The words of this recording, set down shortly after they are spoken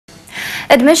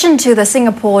Admission to the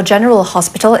Singapore General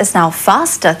Hospital is now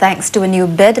faster thanks to a new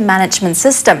bed management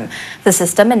system. The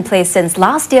system, in place since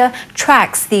last year,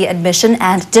 tracks the admission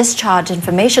and discharge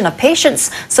information of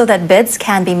patients so that beds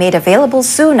can be made available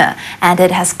sooner, and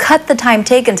it has cut the time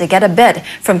taken to get a bed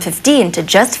from 15 to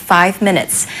just 5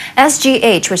 minutes.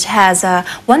 SGH, which has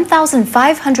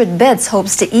 1,500 beds,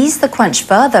 hopes to ease the crunch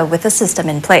further with the system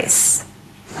in place.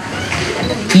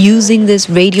 Using this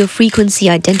radio frequency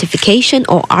identification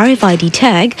or RFID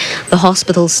tag, the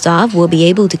hospital staff will be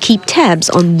able to keep tabs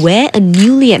on where a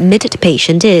newly admitted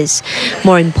patient is.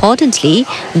 More importantly,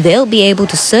 they'll be able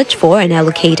to search for and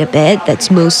allocate a bed that's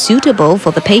most suitable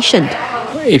for the patient.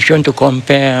 If you want to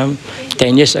compare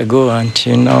 10 years ago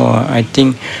until now, I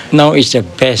think now is the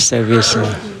best service.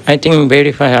 I think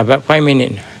very fast, about 5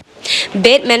 minutes.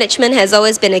 Bed management has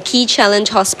always been a key challenge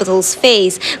hospitals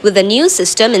face. With the new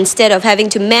system, instead of having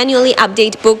to manually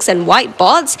update books and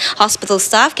whiteboards, hospital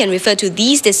staff can refer to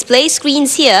these display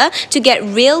screens here to get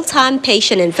real-time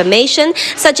patient information,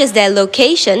 such as their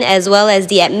location as well as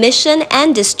the admission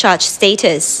and discharge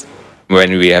status.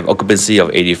 When we have occupancy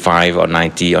of 85 or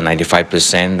 90 or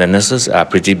 95%, the nurses are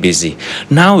pretty busy.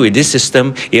 Now with this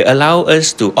system, it allows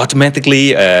us to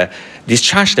automatically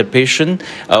discharge the patient,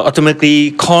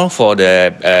 automatically call for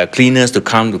the cleaners to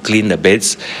come to clean the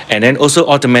beds, and then also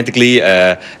automatically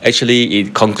actually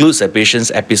it concludes the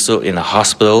patient's episode in the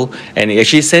hospital, and it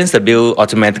actually sends the bill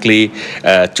automatically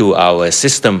to our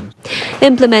system.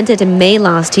 Implemented in May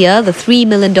last year, the $3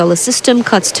 million system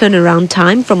cuts turnaround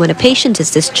time from when a patient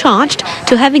is discharged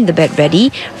to having the bed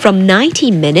ready from 90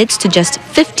 minutes to just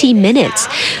 50 minutes.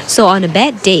 So on a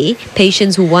bad day,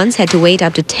 patients who once had to wait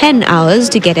up to 10 hours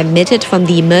to get admitted from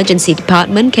the emergency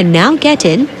department can now get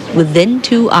in within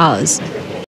 2 hours.